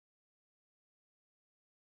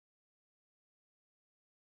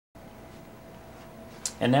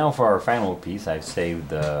And now for our final piece, I've saved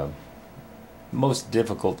the most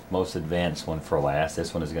difficult, most advanced one for last.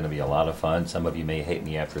 This one is going to be a lot of fun. Some of you may hate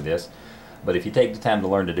me after this, but if you take the time to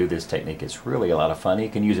learn to do this technique, it's really a lot of fun. You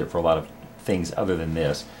can use it for a lot of things other than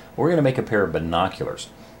this. We're going to make a pair of binoculars.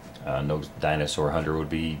 No dinosaur hunter would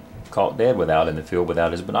be caught dead without in the field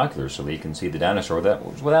without his binoculars, so that he can see the dinosaur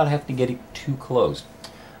without having to get it too close.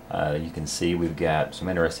 You can see we've got some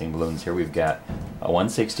interesting balloons here. We've got a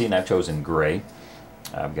 160, and I've chosen gray.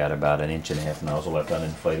 I've got about 1.5 inch nozzle left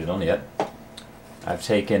uninflated on it. I've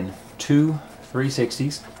taken two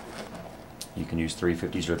 360s. You can use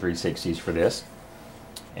 350s or 360s for this,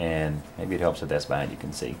 and maybe it helps if that's behind you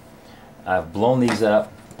can see. I've blown these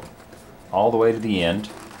up all the way to the end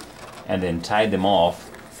and then tied them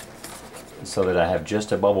off so that I have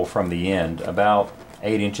just a bubble from the end about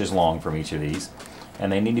 8 inches long from each of these,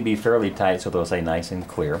 and they need to be fairly tight so they'll stay nice and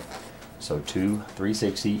clear. So two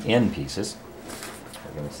 360 end pieces.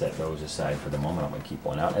 We're going to set those aside for the moment. I'm going to keep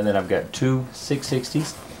one out, and then I've got two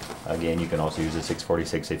 660s. Again, you can also use a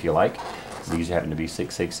 646 if you like. These happen to be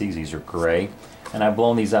 660s. These are gray, and I've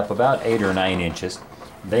blown these up about 8 or 9 inches.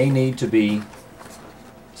 They need to be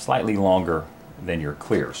slightly longer than your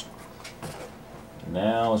clears.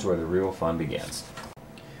 Now is where the real fun begins.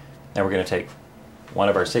 Now we're going to take one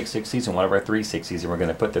of our 660s and one of our 360s, and we're going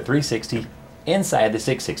to put the 360 inside the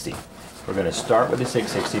 660. We're going to start with the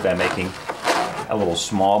 660 by making a little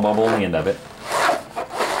small bubble on the end of it,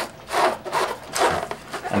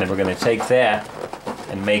 and then we're going to take that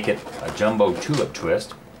and make it a jumbo tulip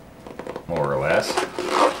twist, more or less,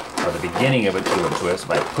 or the beginning of a tulip twist,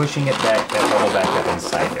 by pushing it back, that bubble back up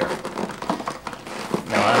inside there.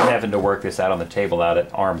 Now I'm having to work this out on the table out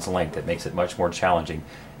at arm's length. It makes it much more challenging.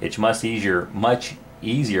 It's much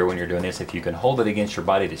easier when you're doing this if you can hold it against your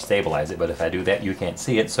body to stabilize it, but if I do that you can't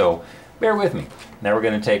see it, so bear with me. Now we're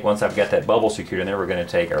going to take, once I've got that bubble secured in there, we're going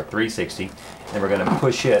to take our 360 and we're going to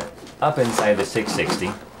push it up inside the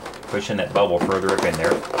 660, pushing that bubble further up in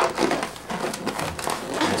there. And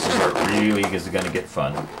this is where it really is going to get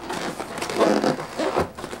fun.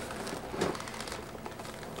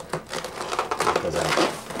 Because I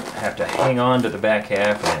have to hang on to the back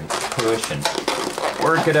half and push and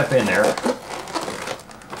work it up in there.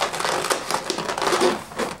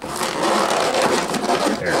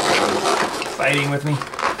 There it goes, fighting with me.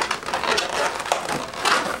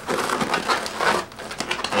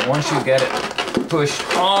 And once you've got it pushed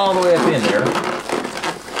all the way up in there,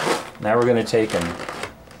 now we're going to take and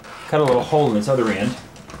cut a little hole in this other end,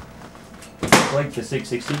 like the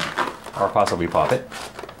 660, or possibly pop it.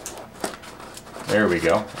 There we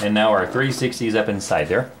go. And now our 360 is up inside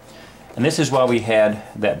there. And this is why we had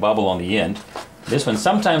that bubble on the end. This one,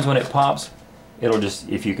 sometimes when it pops, it'll just,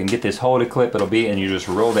 if you can get this hole to clip, it'll be, and you just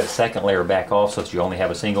roll that second layer back off so that you only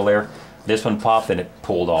have a single layer. This one popped and it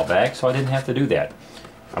pulled all back, so I didn't have to do that.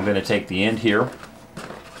 I'm going to take the end here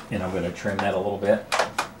and I'm going to trim that a little bit.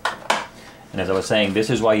 And as I was saying, this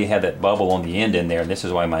is why you had that bubble on the end in there, and this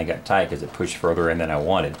is why mine got tight, because it pushed further in than I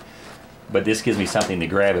wanted. But this gives me something to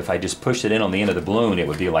grab. If I just pushed it in on the end of the balloon, it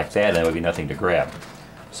would be like that and there would be nothing to grab.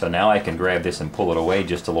 So now I can grab this and pull it away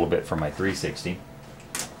just a little bit from my 360.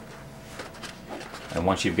 And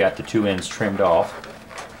once you've got the two ends trimmed off,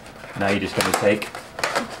 now you're just going to take,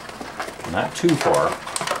 not too far,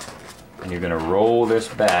 and you're going to roll this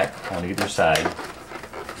back on either side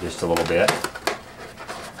just a little bit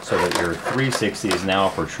so that your 360 is now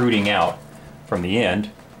protruding out from the end.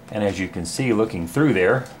 And as you can see looking through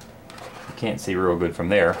there, you can't see real good from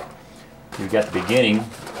there, you've got the beginning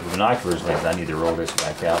of the binoculars lens. I need to roll this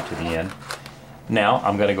back out to the end. Now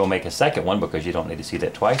I'm going to go make a second one because you don't need to see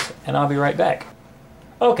that twice, and I'll be right back.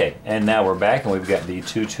 Okay, and now we're back and we've got the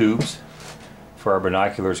two tubes for our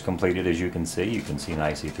binoculars completed. As you can see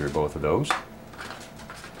nicely through both of those.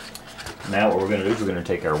 Now what we're going to do is we're going to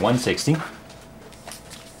take our 160 and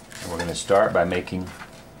we're going to start by making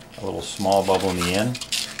a little small bubble in the end,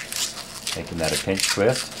 making that a pinch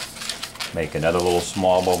twist. Make another little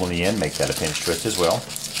small bubble in the end, make that a pinch twist as well.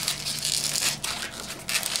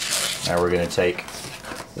 Now we're going to take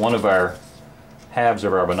one of our halves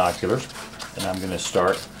of our binoculars, and I'm going to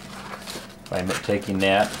start by taking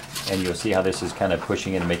that, and you'll see how this is kind of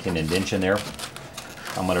pushing and making an indentation there.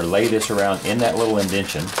 I'm going to lay this around in that little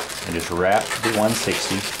indentation and just wrap the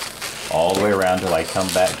 160 all the way around till I come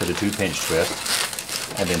back to the two pinch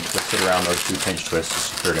twists, and then twist it around those two pinch twists to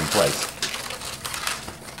secure it in place.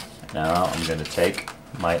 Now I'm going to take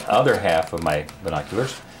my other half of my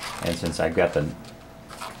binoculars, and since I've got the,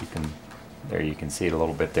 you can see it a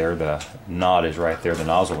little bit there, the knot is right there, the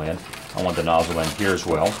nozzle end. I want the nozzle end here as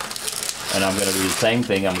well. And I'm going to do the same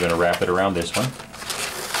thing. I'm going to wrap it around this one.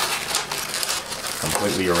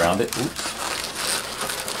 completely around it. Oops.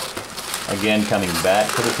 Again, coming back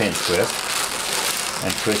to the pinch twist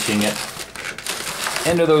and twisting it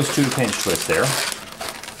into those 2 pinch twists there,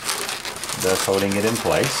 thus holding it in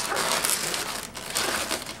place.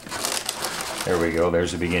 There we go,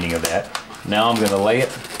 there's the beginning of that. Now I'm going to lay it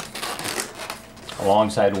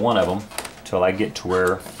alongside one of them till I get to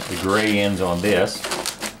where the gray ends on this.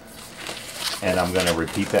 And I'm going to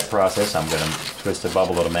repeat that process. I'm going to twist the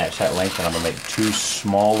bubble to match that length, and I'm going to make 2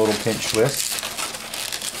 small little pinch twists,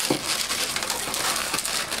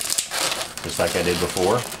 just like I did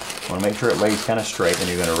before. I want to make sure it lays kind of straight, and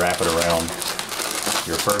you're going to wrap it around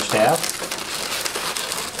your first half,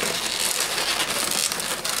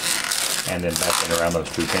 and then back in around those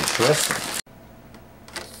 2 pinch twists.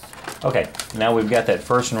 Okay, now we've got that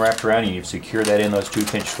first one wrapped around, and you've secured that in those 2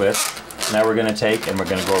 pinch twists. Now we're going to take and we're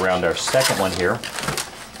going to go around our second one here,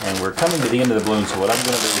 and we're coming to the end of the balloon. So what I'm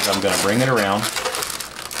going to do is I'm going to bring it around,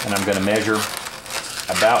 and I'm going to measure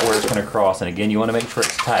about where it's going to cross. And again, you want to make sure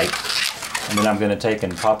it's tight. And then I'm going to take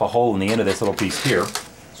and pop a hole in the end of this little piece here,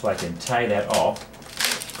 so I can tie that off,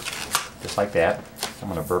 just like that. I'm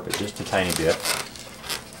going to burp it just a tiny bit.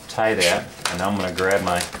 Tie that, and I'm going to grab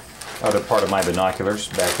my other part of my binoculars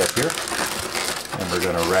back up here, and we're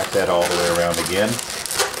going to wrap that all the way around again,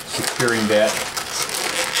 securing that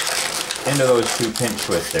into those 2 pinch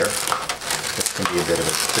twists there. This can be a bit of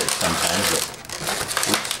a trick sometimes, but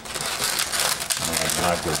oops, my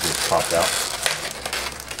binoculars just popped out.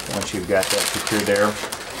 Once you've got that secured there,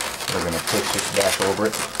 we're going to push this back over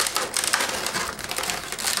it.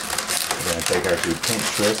 We're going to take our 2 pinch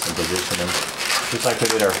twists and position them just like we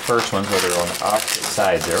did our first ones, where they're on opposite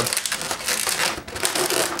sides there.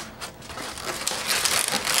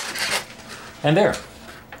 And there.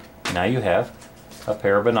 Now you have a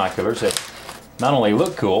pair of binoculars that not only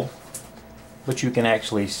look cool, but you can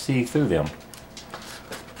actually see through them.